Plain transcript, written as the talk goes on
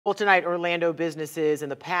Well, tonight, Orlando businesses in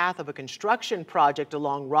the path of a construction project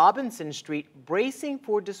along Robinson Street bracing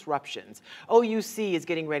for disruptions. OUC is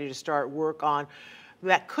getting ready to start work on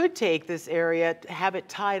that could take this area, have it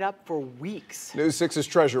tied up for weeks. News 6's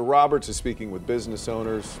Treasure Roberts is speaking with business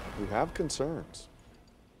owners who have concerns.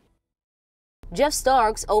 Jeff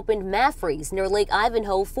Starks opened Maffrey's near Lake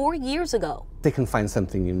Ivanhoe 4 years ago. They can find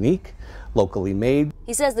something unique, locally made.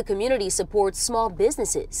 He says the community supports small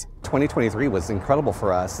businesses. 2023 was incredible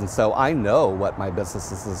for us, and so I know what my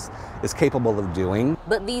business is capable of doing.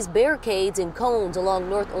 But these barricades and cones along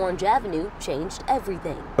North Orange Avenue changed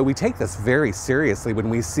everything. We take this very seriously. When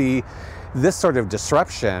we see this sort of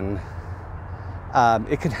disruption,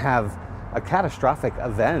 it could have a catastrophic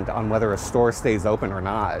event on whether a store stays open or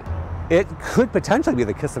not. It could potentially be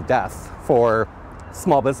the kiss of death for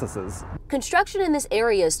small businesses. Construction in this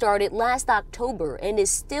area started last October and is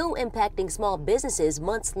still impacting small businesses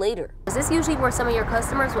months later. Is this usually where some of your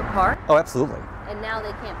customers would park? Oh, absolutely. And now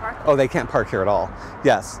they can't park? Oh, they can't park here at all.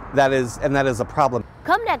 Yes, that is a problem.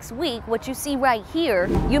 Come next week, what you see right here,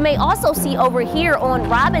 you may also see over here on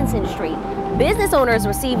Robinson Street. Business owners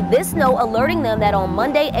received this note alerting them that on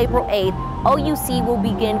Monday, April 8th, OUC will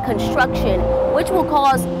begin construction, which will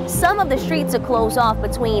cause some of the streets to close off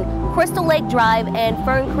between Crystal Lake Drive and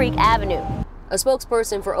Fern Creek Avenue. A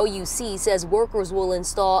spokesperson for OUC says workers will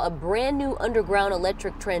install a brand new underground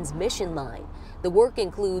electric transmission line. The work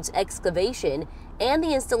includes excavation and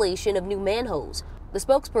the installation of new manholes. The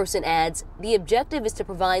spokesperson adds, the objective is to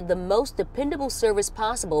provide the most dependable service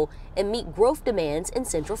possible and meet growth demands in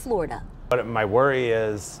Central Florida. But my worry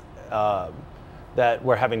is that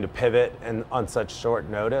we're having to pivot on such short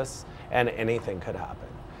notice, and anything could happen.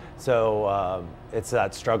 So it's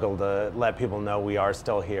that struggle to let people know we are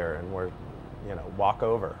still here and we're, walk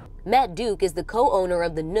over. Matt Duke is the co-owner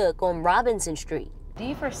of the Nook on Robinson Street. Do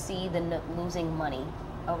you foresee the Nook losing money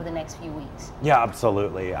over the next few weeks? Yeah,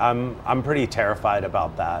 absolutely. I'm pretty terrified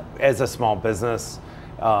about that. As a small business,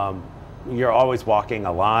 you're always walking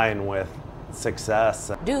a line with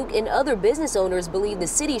success. Duke and other business owners believe the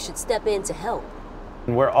city should step in to help.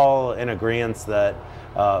 We're all in agreement that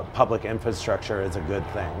public infrastructure is a good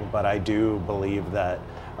thing, but I do believe that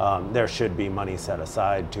there should be money set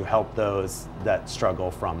aside to help those that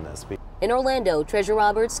struggle from this. In Orlando, Treasure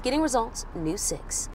Roberts, Getting Results, News 6.